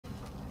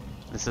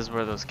This is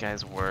where those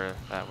guys were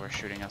that were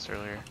shooting us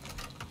earlier.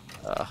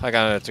 I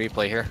got a 3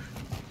 play here.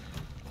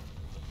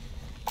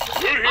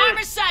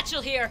 Armor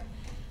satchel here.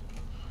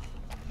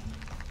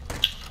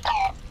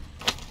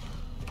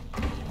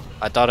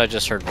 I thought I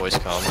just heard voice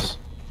comms.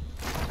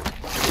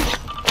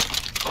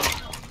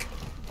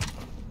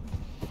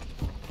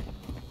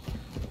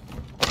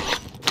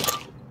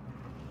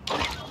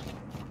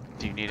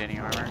 Do you need any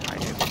armor? I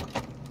do.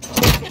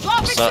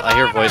 So, I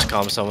hear voice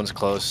comms, someone's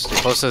close. They're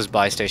close to this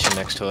buy station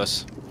next to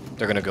us.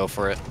 They're gonna go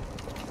for it.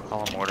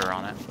 Call a mortar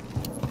on it.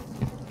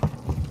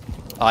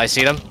 Oh, I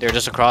see them. They're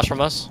just across from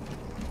us.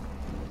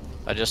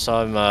 I just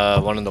saw him,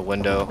 one in the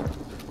window.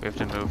 We have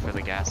to move for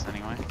the gas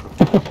anyway.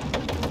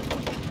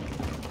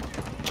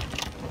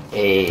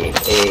 Hey,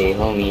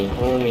 homie.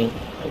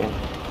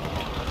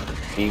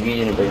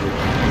 BB in a burger.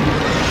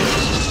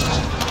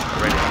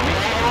 Ready for me?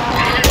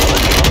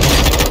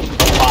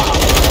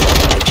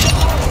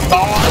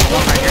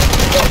 One right here.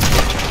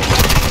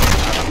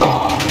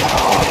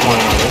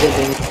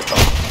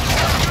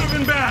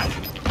 Moving bad.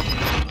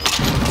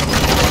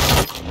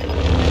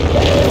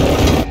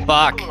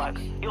 Fuck!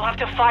 You'll have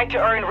to fight to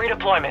earn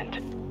redeployment.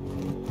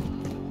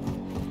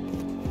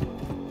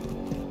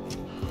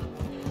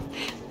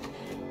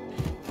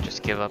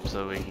 Just give up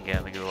so we can get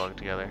in the gulag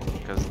together,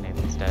 because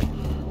Nathan's dead.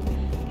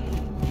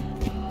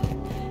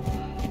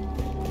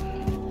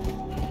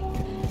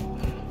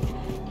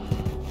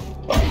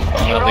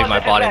 I'm gonna leave my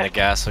body in the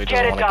gas so he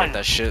doesn't Get it want to done. get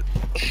that shit.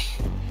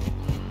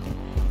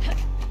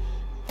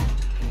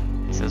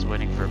 It says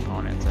waiting for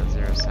opponents at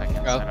 0 seconds.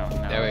 Oh, I don't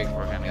know there we if go.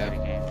 we're gonna Yeah. get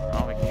a game.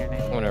 Oh, we can hear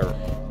Nathan. Whatever.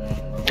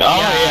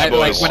 Yeah,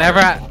 like boys.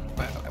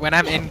 when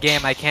I'm in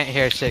game, I can't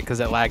hear shit because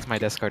it lags my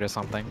Discord or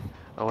something.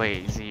 Oh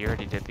wait, Z, you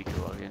already did the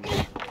gulag, didn't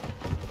you?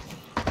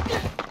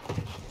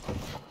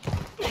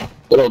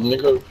 What up,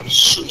 nigga?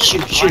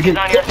 Shoot Mark is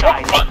on your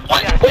side. We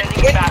are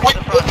sending you back to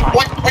the front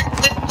line.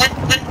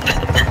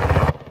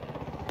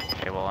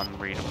 Okay, well I'm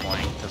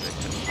redeploying because it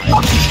couldn't find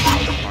me.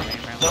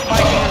 The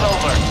fighting is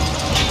over.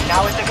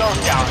 Now it's a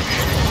ghost town.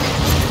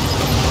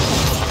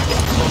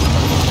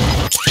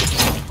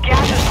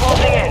 Gas is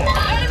closing in.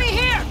 Enemy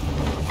here.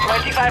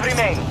 25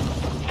 remain.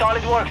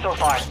 Solid work so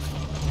far.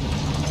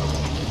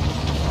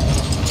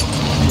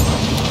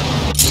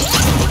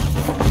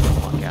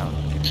 Walk out.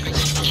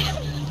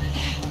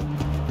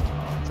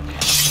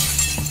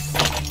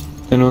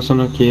 Eu não sou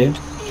no que?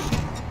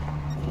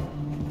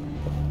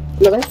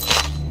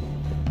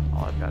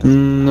 All I've got is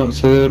Não,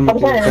 você dorme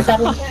aqui. I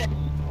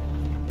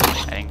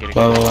didn't get a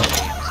Wow. gun,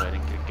 so I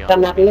didn't get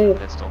a gun.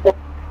 Pistol.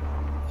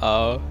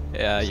 Oh,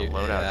 yeah, There's a you.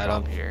 loadout Yeah, I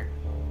drop don't. here.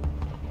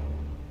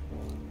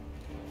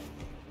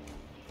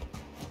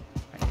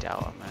 I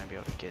doubt I'm gonna be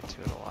able to get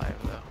to it alive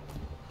though.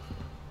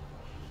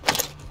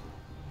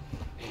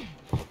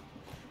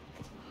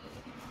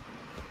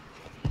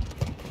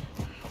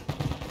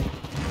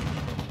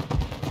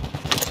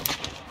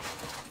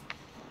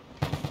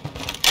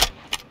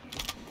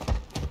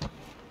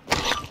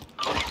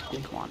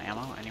 Come on,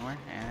 ammo anywhere?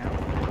 Ammo?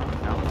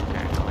 No?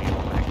 Okay, I'll get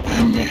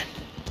one back.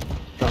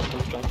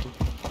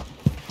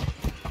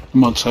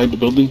 I'm outside the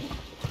building.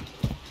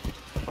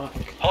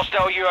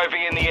 Hostile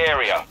UAV in the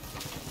area.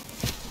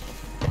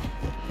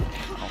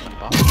 Open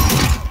box.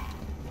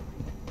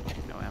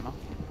 No ammo.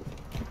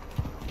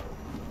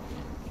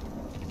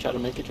 Try to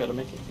make it.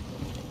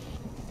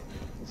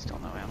 Still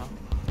no ammo.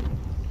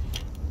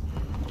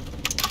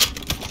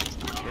 This is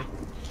not good.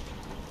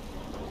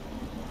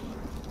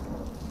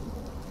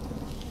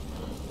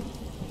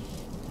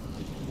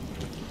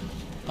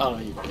 Oh,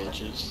 you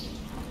bitches.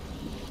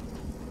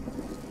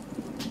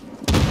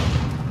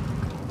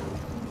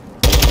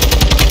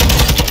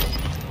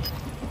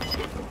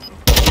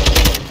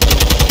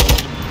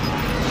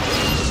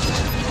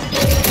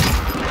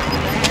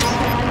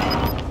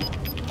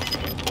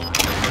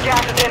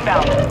 Gas is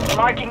inbound.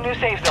 Marking new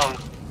safe zone.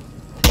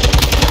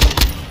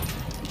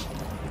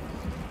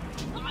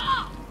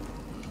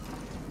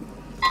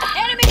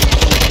 Enemy.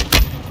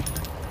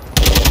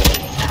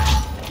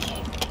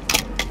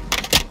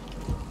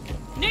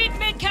 Need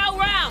mid-cal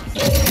rounds.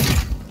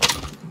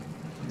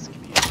 Please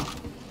give me ammo.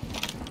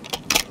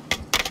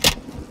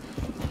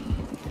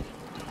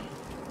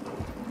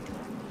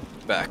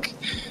 Back.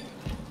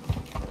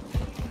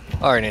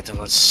 Alright, Nathan,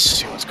 let's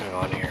see what's going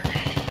on here.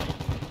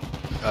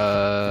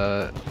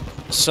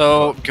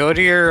 So, go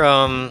to your,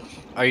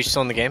 are you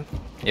still in the game?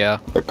 Yeah.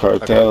 The Okay.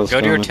 cartel's Go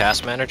to your coming.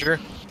 task manager.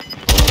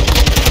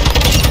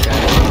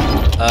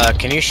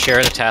 Can you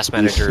share the task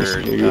manager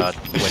window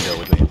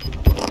with me?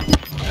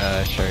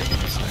 Sure. Give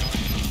me a sec.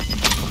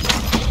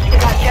 You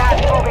got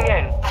gas moving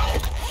in.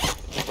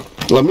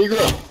 Let me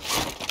go.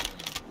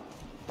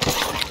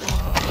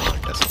 I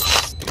guess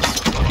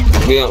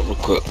it's Me out real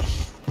quick.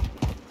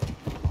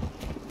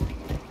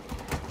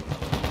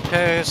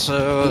 Okay,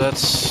 so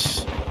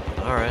that's...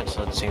 Alright,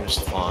 so that seems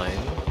fine.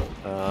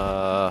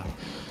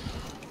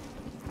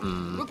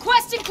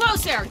 Requesting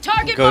close air.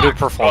 Target Go to marked.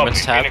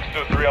 performance tab. Phoenix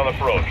 2-3 on the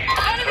approach.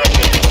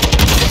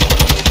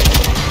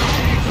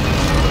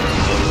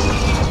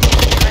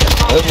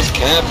 They was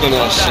camping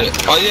that shit.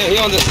 Oh yeah, he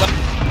on this side.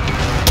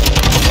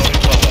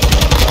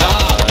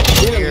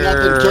 Get him,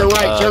 Nathan. Turn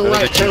right, turn go to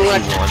right, turn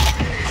right.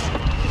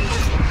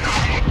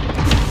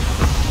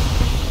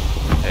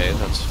 Okay,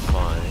 that's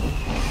fine.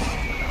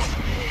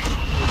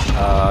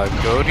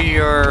 Go to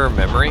your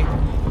memory.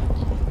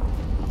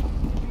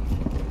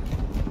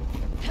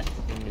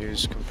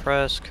 Use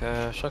compress,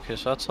 cache. Okay,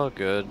 so that's all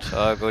good.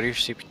 Go to your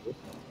CPU.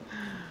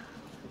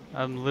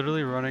 I'm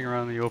literally running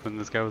around the open.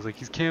 This guy was like,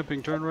 he's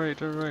camping. Turn right,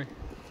 turn right.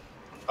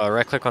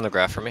 Right click on the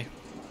graph for me.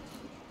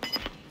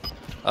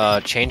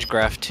 Change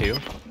graph to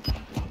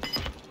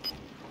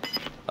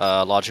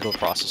logical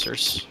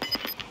processors.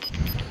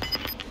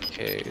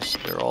 Okay, so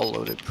they're all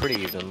loaded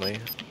pretty evenly.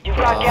 You've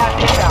got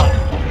gas inbound.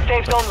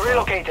 Safe zone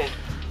relocated.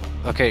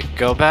 Okay,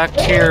 go back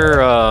to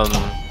your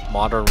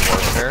Modern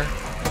Warfare.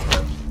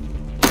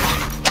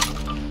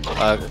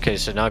 Okay,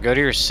 so now go to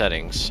your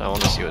settings. I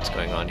want to see what's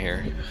going on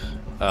here.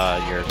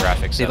 Your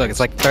graphics. See, look, it's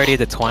like 30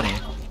 to 20.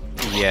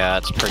 Yeah,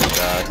 it's pretty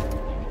bad.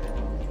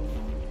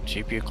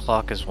 GPU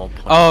clock is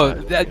 1.5.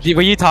 Oh,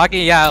 were you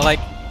talking? Yeah, like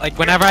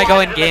whenever I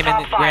go in game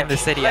and we're in the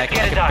city, I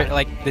can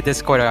like the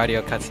Discord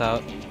audio cuts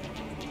out.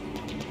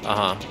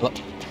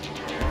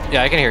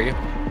 Yeah, I can hear you.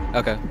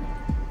 Okay.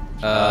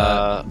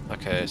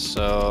 Okay,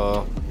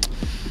 so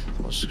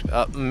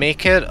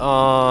make it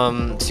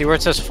see where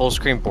it says full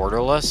screen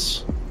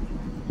borderless.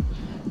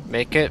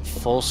 Make it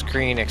full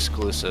screen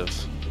exclusive.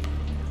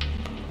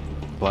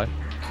 What?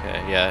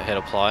 Okay, yeah, hit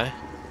apply. I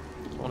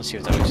want to see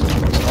if that makes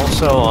sense.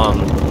 Also,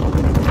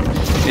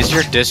 is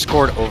your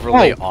Discord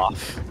overlay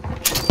off? It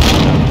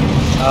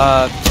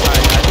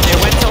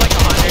went to like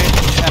 100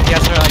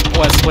 FPS for like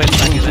what split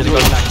seconds, and it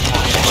goes back to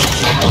 20.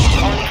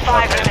 Only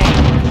 5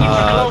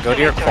 remaining. Go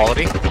to your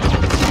quality.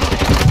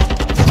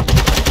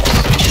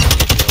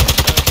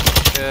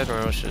 Good,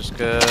 Roche is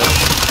good.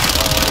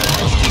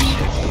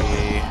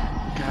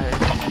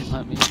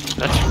 Let me.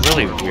 That's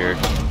really weird.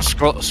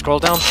 Scroll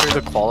down through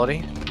the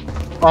quality.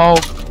 Oh.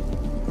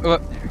 There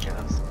it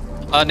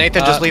goes.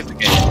 Nathan, just leave the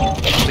game.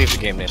 Just leave the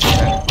game, Nathan.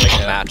 Like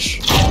match.